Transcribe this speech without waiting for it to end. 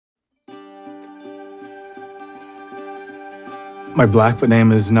My Blackfoot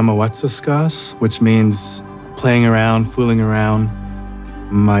name is Namawetsaskas, which means playing around, fooling around.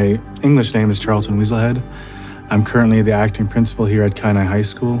 My English name is Charlton Weasel Head. I'm currently the acting principal here at Kainai High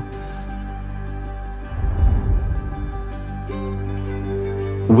School.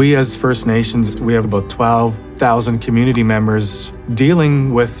 We as First Nations, we have about 12,000 community members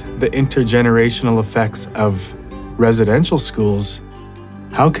dealing with the intergenerational effects of residential schools.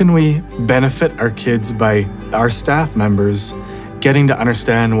 How can we benefit our kids by our staff members getting to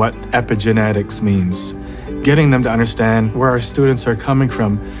understand what epigenetics means, getting them to understand where our students are coming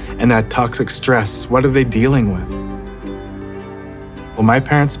from and that toxic stress, what are they dealing with? Well, my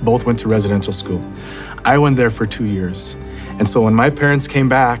parents both went to residential school. I went there for 2 years. And so when my parents came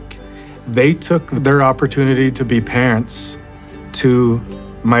back, they took their opportunity to be parents to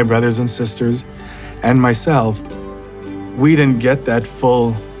my brothers and sisters and myself. We didn't get that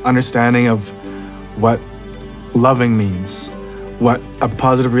full understanding of what loving means, what a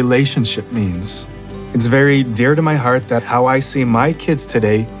positive relationship means. It's very dear to my heart that how I see my kids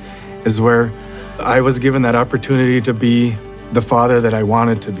today is where I was given that opportunity to be the father that I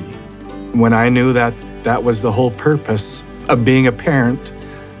wanted to be. When I knew that that was the whole purpose of being a parent,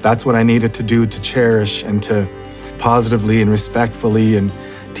 that's what I needed to do to cherish and to positively and respectfully and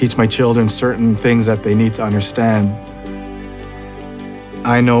teach my children certain things that they need to understand.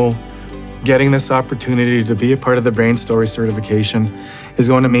 I know getting this opportunity to be a part of the Brain Story certification is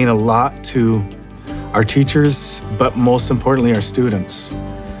going to mean a lot to our teachers, but most importantly, our students.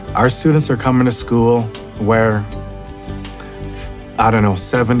 Our students are coming to school where,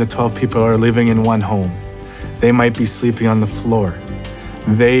 7 to 12 people are living in one home. They might be sleeping on the floor.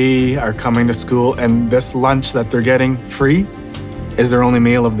 They are coming to school and this lunch that they're getting free is their only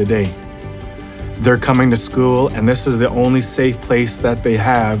meal of the day. They're coming to school and this is the only safe place that they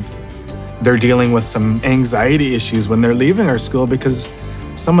have. They're dealing with some anxiety issues when they're leaving our school because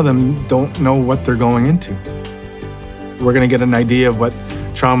some of them don't know what they're going into. We're going to get an idea of what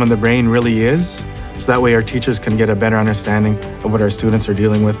trauma in the brain really is, so that way our teachers can get a better understanding of what our students are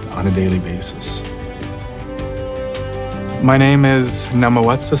dealing with on a daily basis. My name is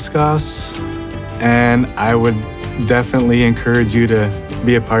Namawetsaskas, and I would definitely encourage you to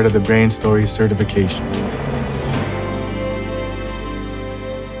be a part of the Brain Story certification.